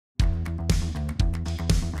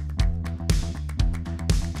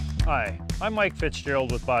Hi, I'm Mike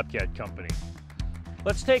Fitzgerald with Bobcat Company.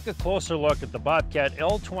 Let's take a closer look at the Bobcat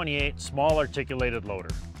L28 Small Articulated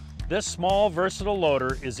Loader. This small, versatile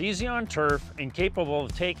loader is easy on turf and capable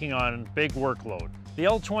of taking on big workload. The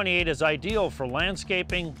L28 is ideal for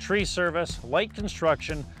landscaping, tree service, light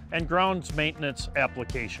construction, and grounds maintenance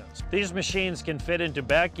applications. These machines can fit into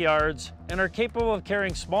backyards and are capable of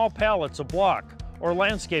carrying small pallets of block or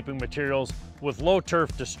landscaping materials with low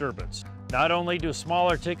turf disturbance. Not only do small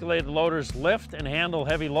articulated loaders lift and handle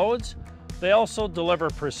heavy loads, they also deliver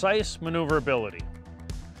precise maneuverability.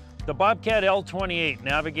 The Bobcat L28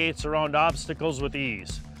 navigates around obstacles with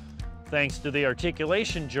ease, thanks to the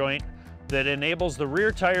articulation joint that enables the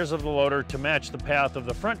rear tires of the loader to match the path of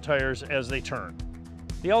the front tires as they turn.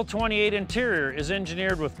 The L28 interior is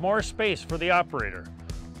engineered with more space for the operator,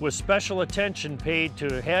 with special attention paid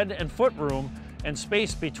to head and foot room and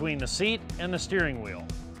space between the seat and the steering wheel.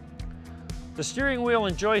 The steering wheel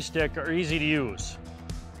and joystick are easy to use.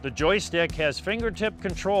 The joystick has fingertip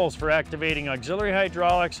controls for activating auxiliary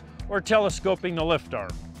hydraulics or telescoping the lift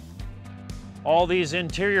arm. All these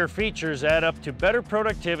interior features add up to better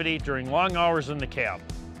productivity during long hours in the cab.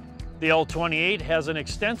 The L28 has an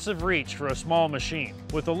extensive reach for a small machine,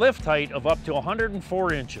 with a lift height of up to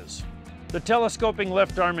 104 inches. The telescoping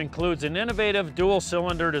lift arm includes an innovative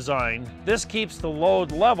dual-cylinder design. This keeps the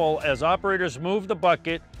load level as operators move the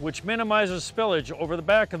bucket, which minimizes spillage over the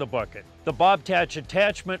back of the bucket. The Bobcat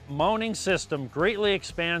attachment mounting system greatly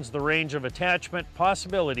expands the range of attachment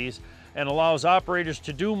possibilities and allows operators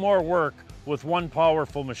to do more work with one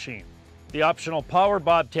powerful machine. The optional power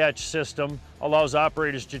Bobcat system allows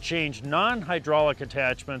operators to change non-hydraulic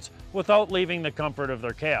attachments without leaving the comfort of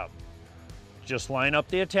their cab. Just line up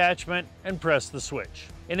the attachment and press the switch.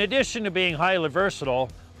 In addition to being highly versatile,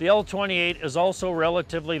 the L28 is also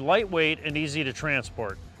relatively lightweight and easy to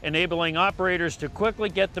transport, enabling operators to quickly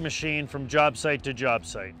get the machine from job site to job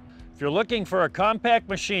site. If you're looking for a compact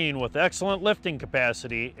machine with excellent lifting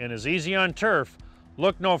capacity and is easy on turf,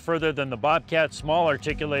 look no further than the Bobcat Small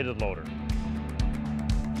Articulated Loader.